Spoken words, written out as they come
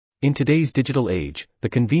In today's digital age, the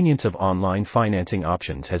convenience of online financing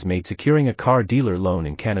options has made securing a car dealer loan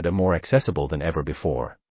in Canada more accessible than ever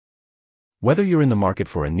before. Whether you're in the market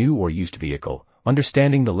for a new or used vehicle,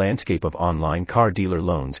 understanding the landscape of online car dealer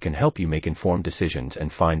loans can help you make informed decisions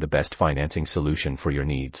and find the best financing solution for your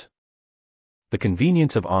needs. The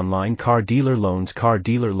convenience of online car dealer loans. Car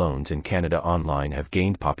dealer loans in Canada online have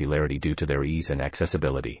gained popularity due to their ease and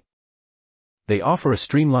accessibility. They offer a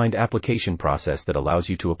streamlined application process that allows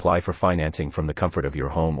you to apply for financing from the comfort of your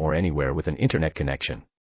home or anywhere with an internet connection.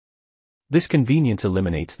 This convenience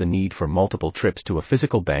eliminates the need for multiple trips to a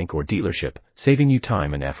physical bank or dealership, saving you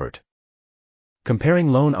time and effort.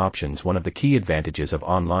 Comparing loan options. One of the key advantages of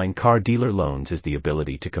online car dealer loans is the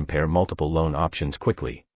ability to compare multiple loan options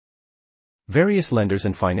quickly. Various lenders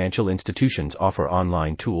and financial institutions offer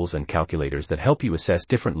online tools and calculators that help you assess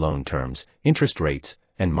different loan terms, interest rates,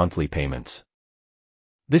 and monthly payments.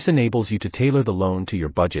 This enables you to tailor the loan to your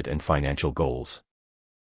budget and financial goals.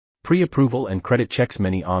 Pre-approval and credit checks.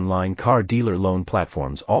 Many online car dealer loan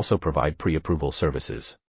platforms also provide pre-approval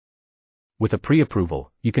services. With a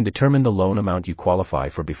pre-approval, you can determine the loan amount you qualify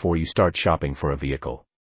for before you start shopping for a vehicle.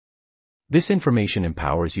 This information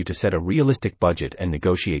empowers you to set a realistic budget and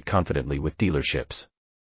negotiate confidently with dealerships.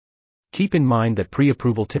 Keep in mind that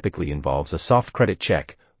pre-approval typically involves a soft credit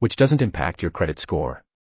check, which doesn't impact your credit score.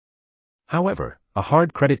 However, a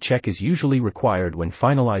hard credit check is usually required when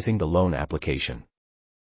finalizing the loan application.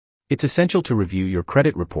 It's essential to review your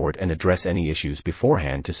credit report and address any issues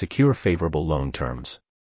beforehand to secure favorable loan terms.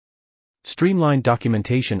 Streamlined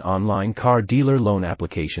documentation. Online car dealer loan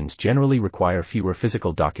applications generally require fewer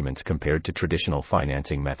physical documents compared to traditional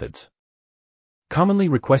financing methods. Commonly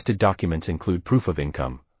requested documents include proof of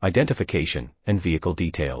income, identification, and vehicle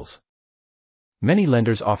details. Many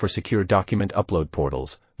lenders offer secure document upload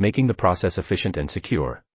portals, making the process efficient and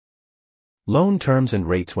secure. Loan terms and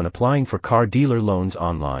rates. When applying for car dealer loans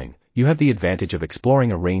online, you have the advantage of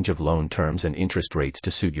exploring a range of loan terms and interest rates to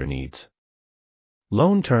suit your needs.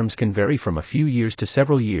 Loan terms can vary from a few years to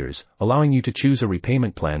several years, allowing you to choose a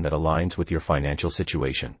repayment plan that aligns with your financial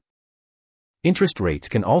situation. Interest rates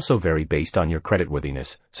can also vary based on your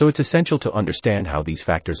creditworthiness, so it's essential to understand how these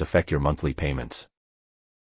factors affect your monthly payments.